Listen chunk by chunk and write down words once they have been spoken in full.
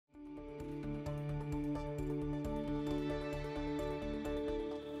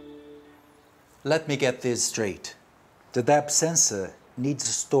Let me get this straight. The DAB sensor needs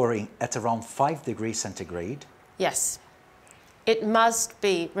storing at around 5 degrees centigrade. Yes. It must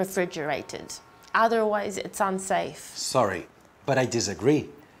be refrigerated. Otherwise, it's unsafe. Sorry, but I disagree.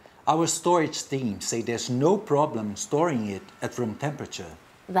 Our storage team say there's no problem storing it at room temperature.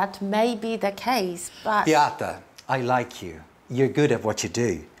 That may be the case, but... Beata, I like you. You're good at what you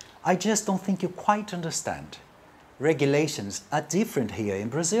do. I just don't think you quite understand. Regulations are different here in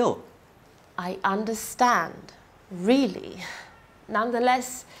Brazil. I understand, really.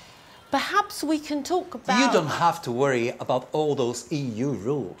 Nonetheless, perhaps we can talk about... You don't have to worry about all those EU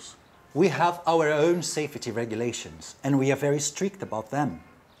rules. We have our own safety regulations, and we are very strict about them.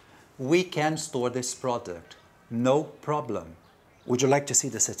 We can store this product, no problem. Would you like to see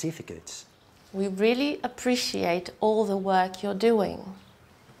the certificates? We really appreciate all the work you're doing.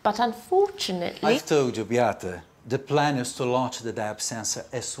 But unfortunately... I've told you, Beata, the plan is to launch the DAB sensor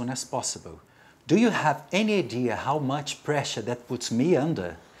as soon as possible. Do you have any idea how much pressure that puts me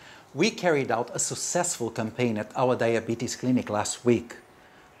under? We carried out a successful campaign at our diabetes clinic last week.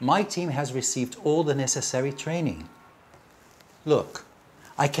 My team has received all the necessary training. Look,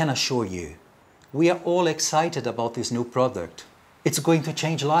 I can assure you, we are all excited about this new product. It's going to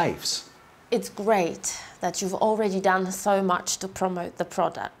change lives. It's great that you've already done so much to promote the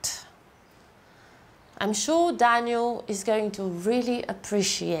product. I'm sure Daniel is going to really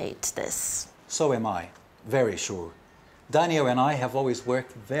appreciate this. So am I, very sure. Daniel and I have always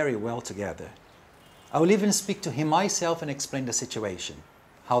worked very well together. I will even speak to him myself and explain the situation.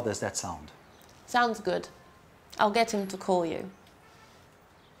 How does that sound? Sounds good. I'll get him to call you.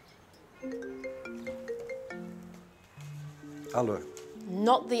 Hello.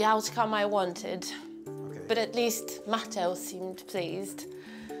 Not the outcome I wanted, Okay. but at least Matteo seemed pleased.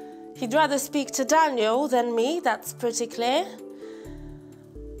 He'd rather speak to Daniel than me, that's pretty clear.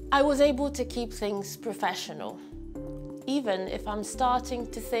 I was able to keep things professional, even if I'm starting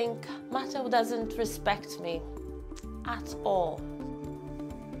to think Matteo doesn't respect me at all.